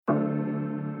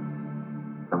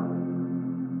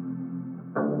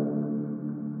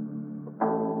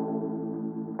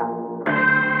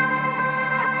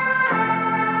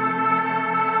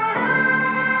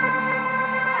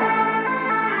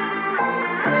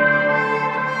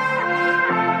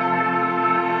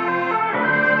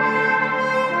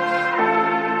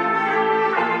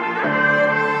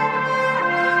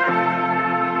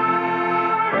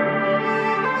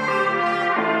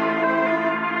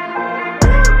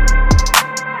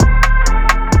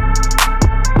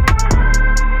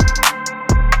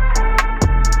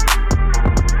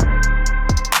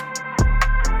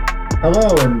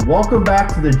Hello and welcome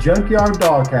back to the Junkyard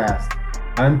Dogcast.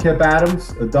 I'm Kip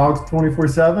Adams of Dogs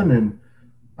 24/7, and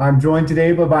I'm joined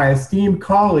today by my esteemed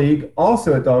colleague,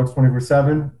 also at Dogs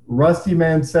 24/7, Rusty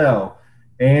Mansell.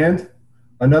 And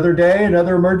another day,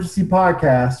 another emergency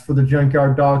podcast for the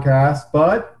Junkyard Dogcast,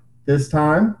 but this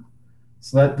time,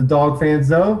 let's let the dog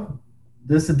fans know,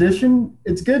 this edition,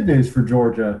 it's good news for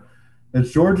Georgia.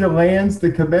 As Georgia lands the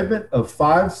commitment of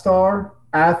five-star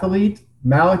athlete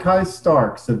Malachi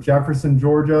Starks of Jefferson,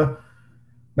 Georgia.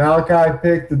 Malachi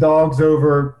picked the Dogs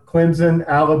over Clemson,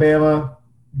 Alabama,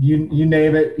 you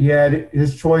name it. He had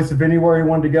his choice of anywhere he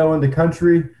wanted to go in the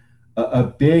country. A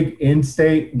big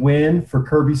in-state win for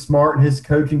Kirby Smart and his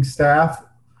coaching staff,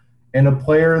 and a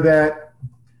player that,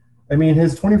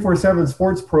 his 24/7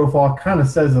 sports profile kind of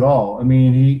says it all.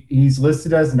 He's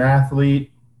listed as an athlete.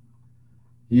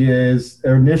 His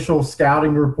initial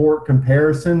scouting report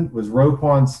comparison was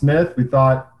Roquan Smith. We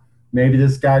thought maybe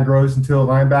this guy grows into a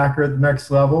linebacker at the next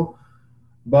level.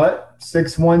 But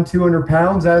 6'1", 200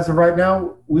 pounds as of right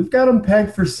now, we've got him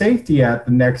pegged for safety at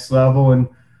the next level. And,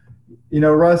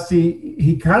 Rusty,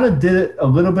 he kind of did a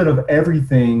little bit of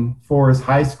everything for his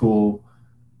high school.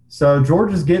 So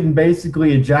Georgia's getting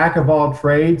basically a jack of all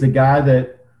trades, a guy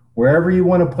that wherever you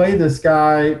want to play this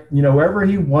guy, wherever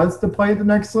he wants to play at the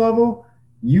next level,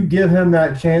 you give him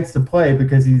that chance to play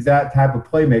because he's that type of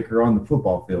playmaker on the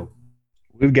football field.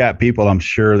 We've got people, I'm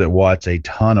sure, that watch a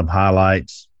ton of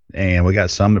highlights, and we got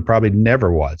some that probably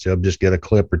never watch. They'll just get a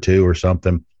clip or two or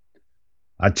something.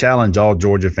 I challenge all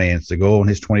Georgia fans to go on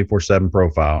his 24/7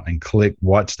 profile and click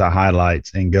watch the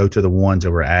highlights and go to the ones that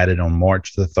were added on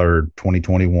March the 3rd,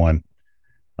 2021.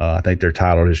 I think they're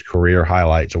titled his career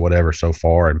highlights or whatever so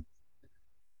far. And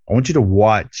I want you to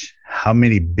watch how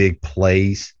many big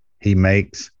plays he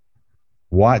makes.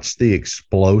 Watch the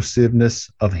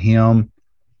explosiveness of him,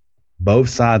 both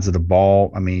sides of the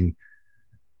ball.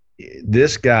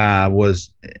 This guy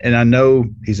was, and I know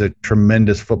he's a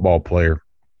tremendous football player,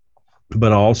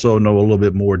 but I also know a little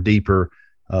bit more deeper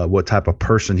what type of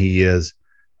person he is.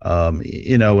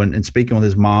 And speaking with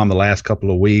his mom the last couple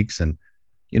of weeks and,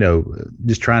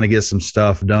 just trying to get some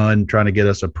stuff done, trying to get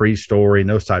us a pre-story and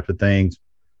those types of things.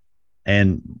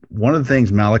 And one of the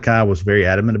things Malachi was very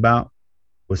adamant about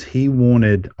was he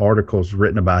wanted articles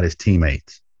written about his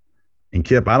teammates. And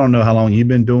Kip, I don't know how long you've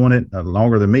been doing it,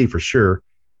 longer than me for sure,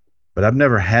 but I've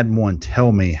never had one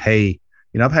tell me, hey,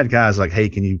 I've had guys like, hey,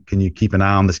 can you keep an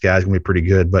eye on this guy? He's going to be pretty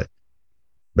good. But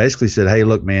basically said, hey,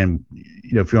 look, man,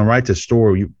 if you're going to write this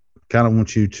story, you kind of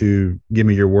want you to give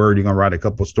me your word. You're going to write a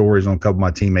couple of stories on a couple of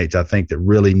my teammates I think that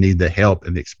really need the help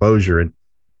and the exposure. And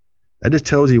that just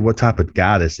tells you what type of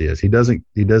guy this is. He doesn't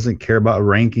care about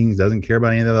rankings, doesn't care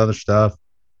about any of that other stuff.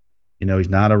 He's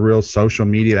not a real social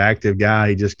media active guy.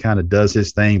 He just kind of does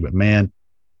his thing. But, man,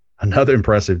 another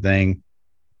impressive thing,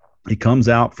 he comes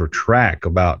out for track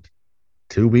about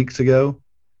 2 weeks ago.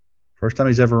 First time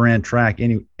he's ever ran track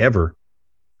ever.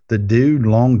 The dude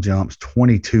long jumps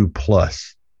 22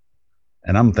 plus.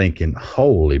 And I'm thinking,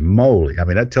 holy moly.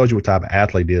 That tells you what type of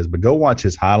athlete he is. But go watch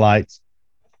his highlights.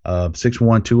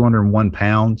 6'1", 201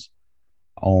 pounds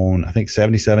on, I think,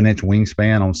 77-inch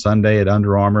wingspan on Sunday at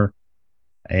Under Armour.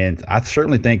 And I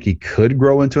certainly think he could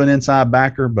grow into an inside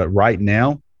backer, but right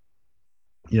now,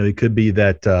 he could be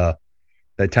that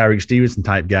Tyreek Stevenson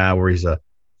type guy where he's a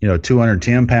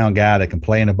 210-pound guy that can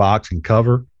play in the box and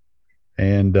cover.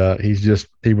 And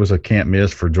he was a can't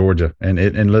miss for Georgia.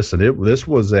 And listen,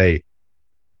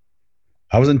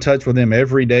 I was in touch with him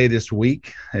every day this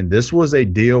week, and this was a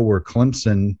deal where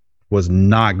Clemson was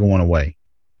not going away.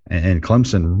 And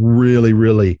Clemson really,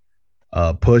 really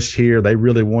pushed here. They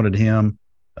really wanted him.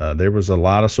 There was a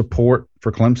lot of support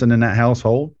for Clemson in that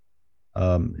household.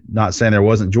 Not saying there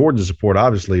wasn't Georgia support,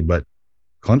 obviously, but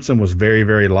Clemson was very,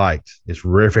 very liked. It's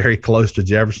very, very close to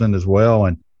Jefferson as well.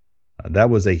 And that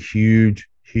was a huge,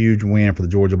 huge win for the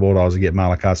Georgia Bulldogs to get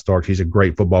Malachi Starks. He's a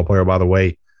great football player, by the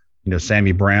way.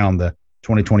 Sammy Brown, the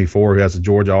 2024, who has a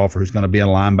Georgia offer, who's going to be a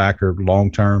linebacker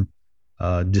long-term,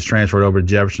 just transferred over to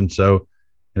Jefferson. So,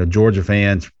 Georgia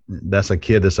fans, that's a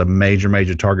kid that's a major,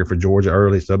 major target for Georgia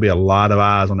early. So there'll be a lot of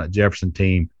eyes on that Jefferson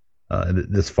team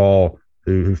this fall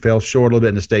who fell short a little bit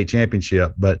in the state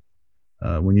championship. But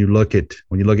when you look at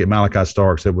Malachi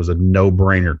Starks, it was a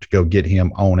no-brainer to go get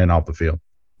him on and off the field.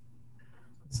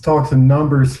 Let's talk some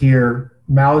numbers here.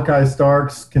 Malachi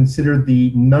Starks considered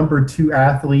the number 2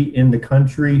 athlete in the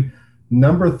country,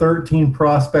 number 13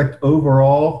 prospect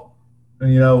overall,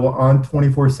 on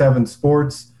 24/7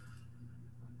 Sports.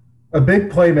 A big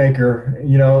playmaker,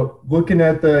 looking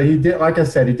at he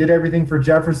did everything for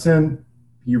Jefferson.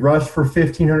 He rushed for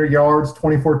 1,500 yards,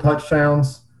 24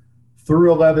 touchdowns, threw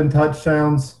 11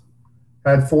 touchdowns.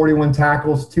 had 41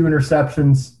 tackles, 2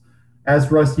 interceptions.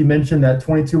 As Rusty mentioned, that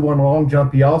 22-1 long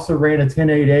jump, he also ran a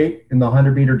 10.88 in the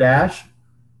 100-meter dash.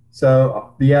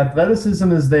 So the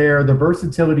athleticism is there, the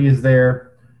versatility is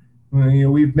there. You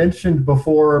know, we've mentioned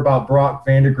before about Brock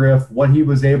Vandagriff, what he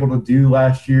was able to do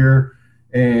last year,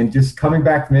 and just coming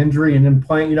back from injury and then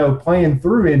playing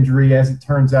through injury, as it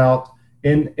turns out,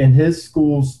 in his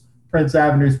school's Prince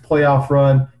Avenue's playoff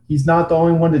run. He's not the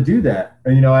only one to do that.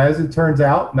 And, you know, as it turns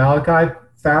out, Malachi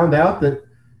found out that,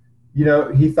 you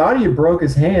know, he thought he had broke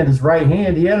his right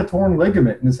hand. He had a torn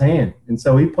ligament in his hand. And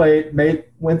so he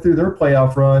went through their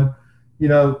playoff run, you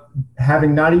know,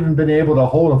 having not even been able to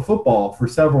hold a football for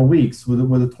several weeks with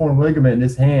a torn ligament in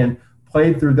his hand,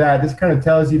 played through that. This kind of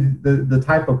tells you the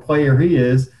type of player he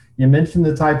is. You mentioned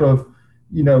the type of,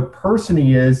 you know, person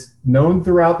he is, known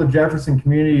throughout the Jefferson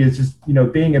community as just, you know,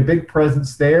 being a big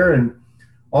presence there, and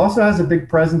also has a big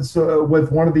presence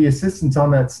with one of the assistants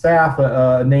on that staff,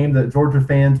 a name that Georgia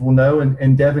fans will know,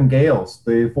 and Devin Gales,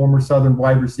 the former Southern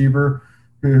wide receiver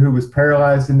who was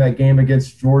paralyzed in that game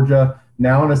against Georgia,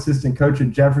 now an assistant coach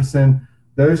at Jefferson.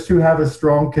 Those two have a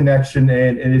strong connection,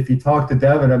 and if you talk to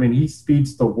Devin, I mean, he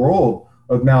speaks the world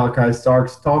of Malachi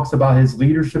Starks, talks about his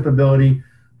leadership ability,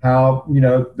 how, you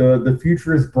know, the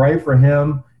future is bright for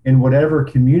him in whatever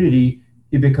community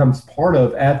he becomes part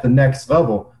of at the next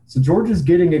level. So Georgia's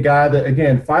getting a guy that,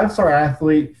 again, 5-star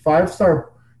athlete,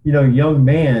 5-star, you know, young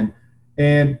man.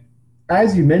 And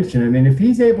as you mentioned, I mean, if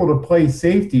he's able to play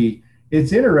safety,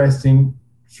 it's interesting.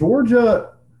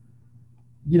 Georgia,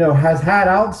 you know, has had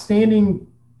outstanding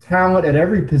talent at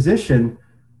every position.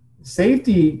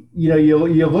 Safety, you know,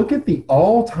 you look at the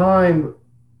all-time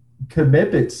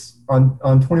commitments on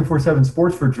 24/7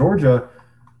 Sports for Georgia,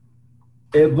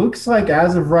 it looks like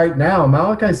as of right now,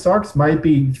 Malachi Starks might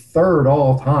be third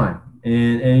all time.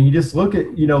 And you just look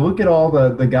at all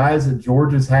the guys that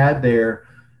Georgia's had there.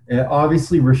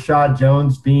 Obviously, Rashad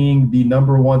Jones being the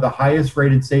number one, the highest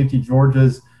rated safety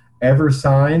Georgia's ever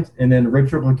signed. And then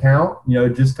Richard LeCount, you know,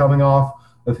 just coming off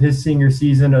of his senior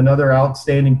season, another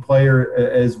outstanding player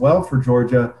as well for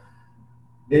Georgia.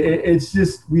 It's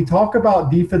just, we talk about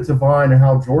defensive line and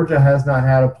how Georgia has not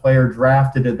had a player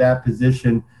drafted at that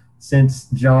position since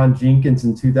John Jenkins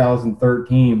in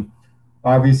 2013.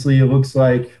 Obviously, it looks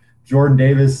like Jordan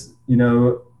Davis, you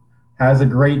know, has a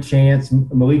great chance.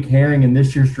 Malik Herring in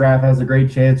this year's draft has a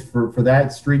great chance for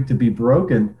that streak to be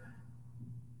broken.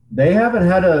 They haven't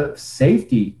had a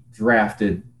safety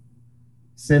drafted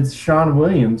since Sean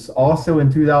Williams, also in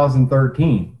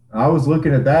 2013. I was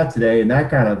looking at that today, and that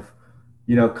kind of,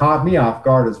 you know, caught me off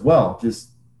guard as well.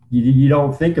 Just you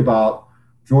don't think about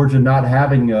Georgia not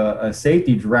having a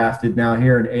safety drafted now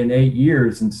here in 8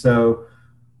 years. And so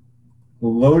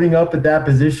loading up at that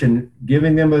position,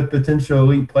 giving them a potential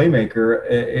elite playmaker,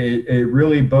 it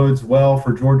really bodes well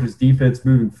for Georgia's defense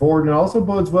moving forward, and also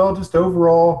bodes well just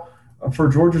overall for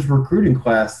Georgia's recruiting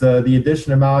class. The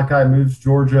addition of Malachi moves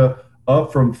Georgia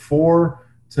up from 4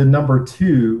 to number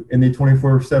 2 in the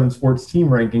 24/7 Sports team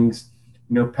rankings,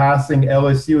 you know, passing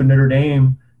LSU and Notre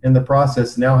Dame in the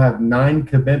process. Now have 9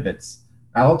 commitments.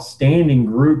 Outstanding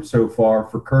group so far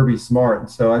for Kirby Smart. And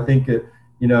so I think,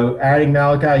 you know, adding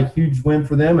Malachi, a huge win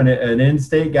for them, and an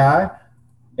in-state guy,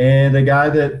 and a guy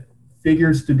that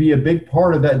figures to be a big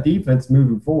part of that defense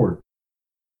moving forward.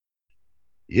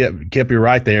 Yeah, Kip, you're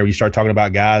right there. You start talking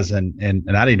about guys, and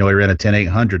I didn't know he ran a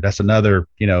 10.800. That's another,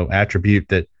 you know, attribute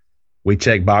that we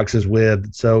check boxes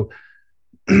with. So,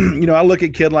 you know, I look at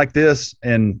a kid like this,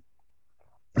 and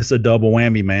it's a double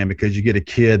whammy, man, because you get a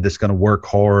kid that's going to work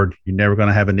hard. You're never going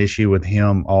to have an issue with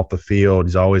him off the field.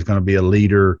 He's always going to be a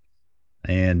leader.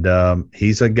 And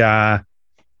he's a guy,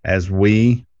 as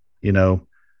we, you know,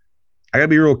 I got to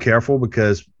be real careful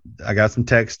because I got some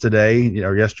texts today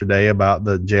or yesterday about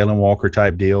the Jalen Walker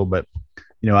type deal. But,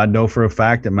 you know, I know for a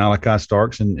fact that Malachi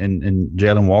Starks and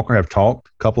Jalen Walker have talked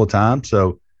a couple of times.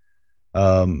 So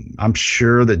I'm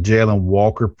sure that Jalen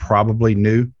Walker probably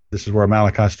knew this is where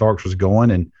Malachi Starks was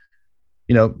going. And,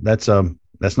 you know, that's not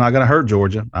going to hurt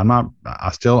Georgia. I'm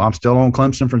still on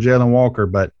Clemson for Jalen Walker,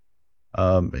 but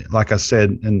like I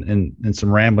said in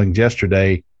some ramblings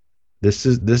yesterday, this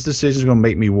decision is going to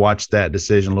make me watch that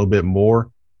decision a little bit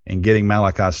more. And getting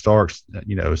Malachi Starks,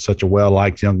 you know, such a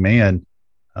well-liked young man,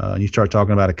 you start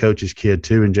talking about a coach's kid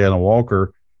too, and Jalen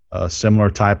Walker, similar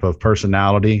type of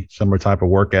personality, similar type of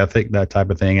work ethic, that type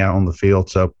of thing out on the field.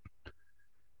 So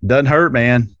doesn't hurt,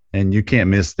 man. And you can't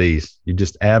miss these. You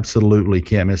just absolutely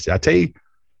can't miss it.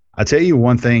 I tell you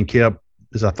one thing, Kip,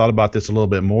 as I thought about this a little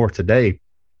bit more today.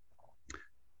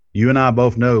 You and I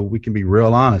both know, we can be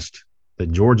real honest,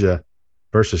 that Georgia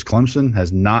versus Clemson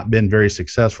has not been very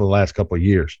successful the last couple of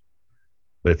years.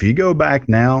 But if you go back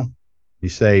now, you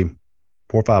say 4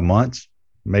 or 5 months,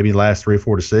 maybe the last 3 or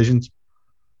 4 decisions,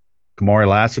 Kamari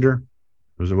Lassiter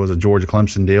was a Georgia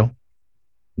Clemson deal.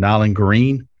 Nyland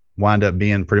Green wound up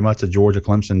being pretty much a Georgia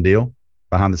Clemson deal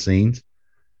behind the scenes.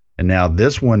 And now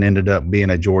this one ended up being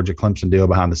a Georgia Clemson deal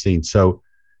behind the scenes. So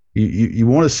you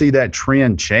want to see that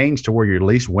trend change to where you're at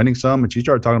least winning some. But you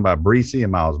start talking about Breesy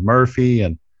and Miles Murphy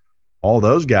and all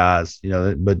those guys,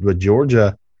 but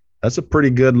Georgia, that's a pretty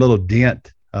good little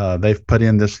dent they've put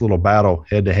in this little battle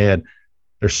head to head.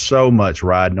 There's so much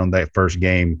riding on that first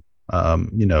game,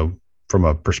 from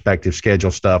a perspective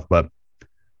schedule stuff, but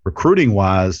recruiting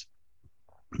wise,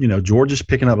 Georgia's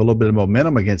picking up a little bit of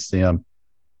momentum against them.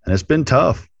 And it's been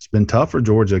tough. It's been tough for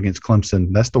Georgia against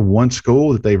Clemson. That's the one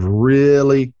school that they've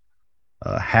really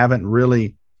haven't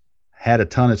really had a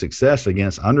ton of success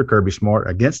against under Kirby Smart,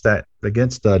 against Dabo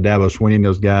Swinney and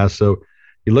those guys. So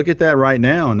you look at that right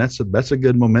now, and that's a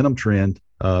good momentum trend,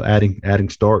 adding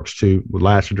Starks to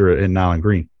Lassiter and Nyland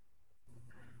Green.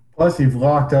 Plus, you've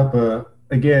locked up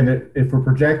again, if we're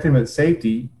projecting at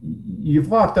safety, you've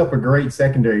locked up a great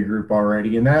secondary group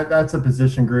already, and that's a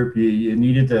position group you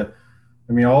needed to.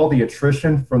 I mean, all the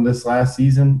attrition from this last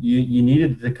season, you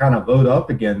needed to kind of load up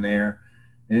again there.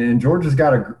 And Georgia's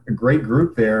got a great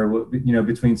group there,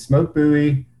 between Smoke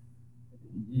Bowie,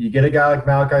 you get a guy like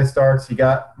Malachi Starks, you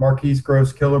got Marquise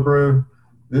Gross-Killebrew.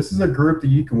 This is a group that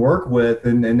you can work with,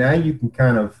 and now you can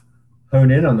kind of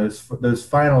hone in on those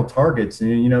final targets.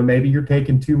 And, maybe you're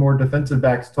taking 2 more defensive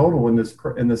backs total in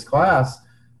this class.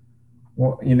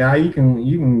 Well, now you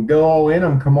can go all in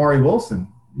on Kamari Wilson,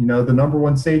 the number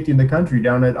 1 safety in the country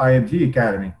down at IMG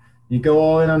Academy. You go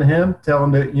all in on him, tell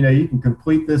him that, you can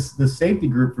complete this safety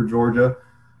group for Georgia.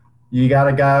 You got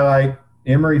a guy like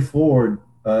Emory Ford,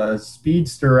 a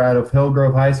speedster out of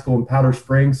Hillgrove High School in Powder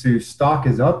Springs, whose stock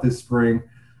is up this spring.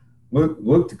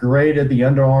 Looked great at the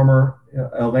Under Armour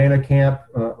Atlanta camp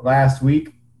last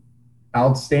week.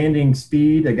 Outstanding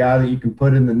speed, a guy that you can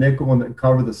put in the nickel and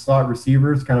cover the slot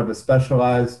receivers, kind of a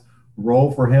specialized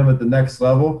role for him at the next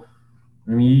level.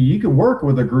 I mean, you can work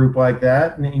with a group like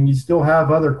that, and you still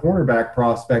have other cornerback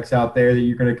prospects out there that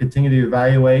you're going to continue to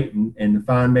evaluate and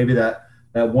find maybe that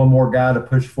one more guy to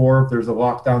push for if there's a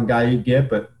lockdown guy you get.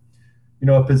 But,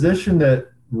 a position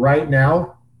that right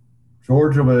now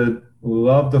Georgia would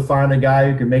love to find a guy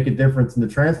who can make a difference in the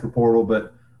transfer portal.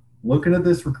 But looking at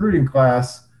this recruiting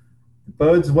class, it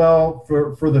bodes well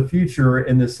for the future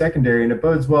in the secondary, and it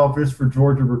bodes well just for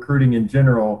Georgia recruiting in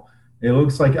general. It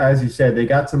looks like, as you said, they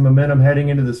got some momentum heading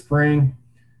into the spring.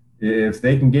 If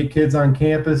they can get kids on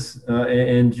campus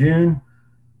in June,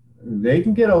 they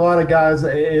can get a lot of guys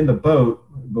in the boat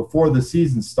before the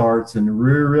season starts and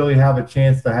really have a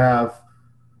chance to have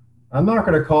 – I'm not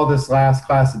going to call this last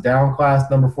class a down class.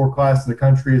 Number 4 class in the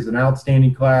country is an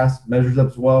outstanding class, measures up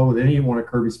as well with any one of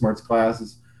Kirby Smart's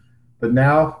classes. But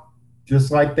now,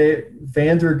 just like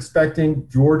fans are expecting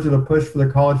Georgia to push for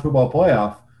the college football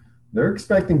playoff, they're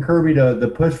expecting Kirby to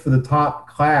push for the top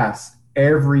class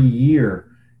every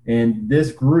year. And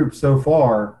this group so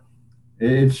far,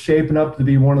 it's shaping up to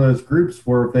be one of those groups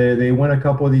where if they win a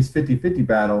couple of these 50-50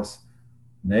 battles,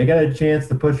 they got a chance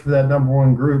to push for that number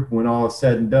 1 group when all is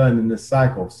said and done in this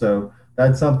cycle. So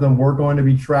that's something we're going to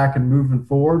be tracking moving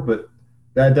forward. But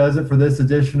that does it for this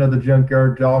edition of the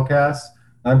Junkyard Dollcast.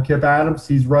 I'm Kip Adams.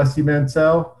 He's Rusty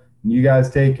Mansell. And you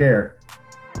guys take care.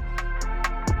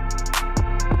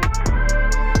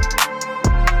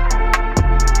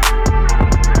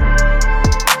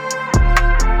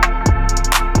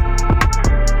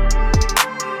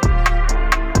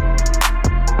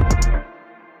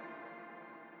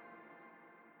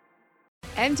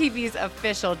 MTV's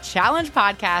official Challenge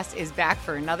podcast is back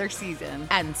for another season.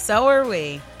 And so are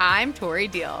we. I'm Tori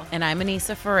Deal. And I'm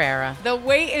Anissa Ferreira. The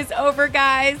wait is over,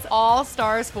 guys. All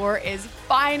Stars 4 is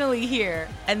finally here.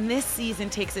 And this season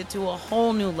takes it to a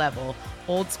whole new level.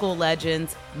 Old school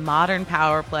legends, modern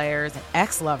power players, and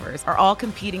ex-lovers are all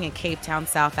competing in Cape Town,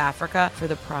 South Africa for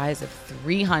the prize of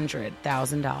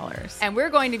 $300,000. And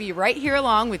we're going to be right here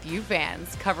along with you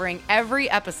fans, covering every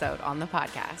episode on the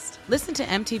podcast. Listen to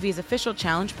MTV's official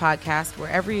Challenge podcast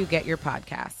wherever you get your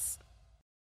podcasts.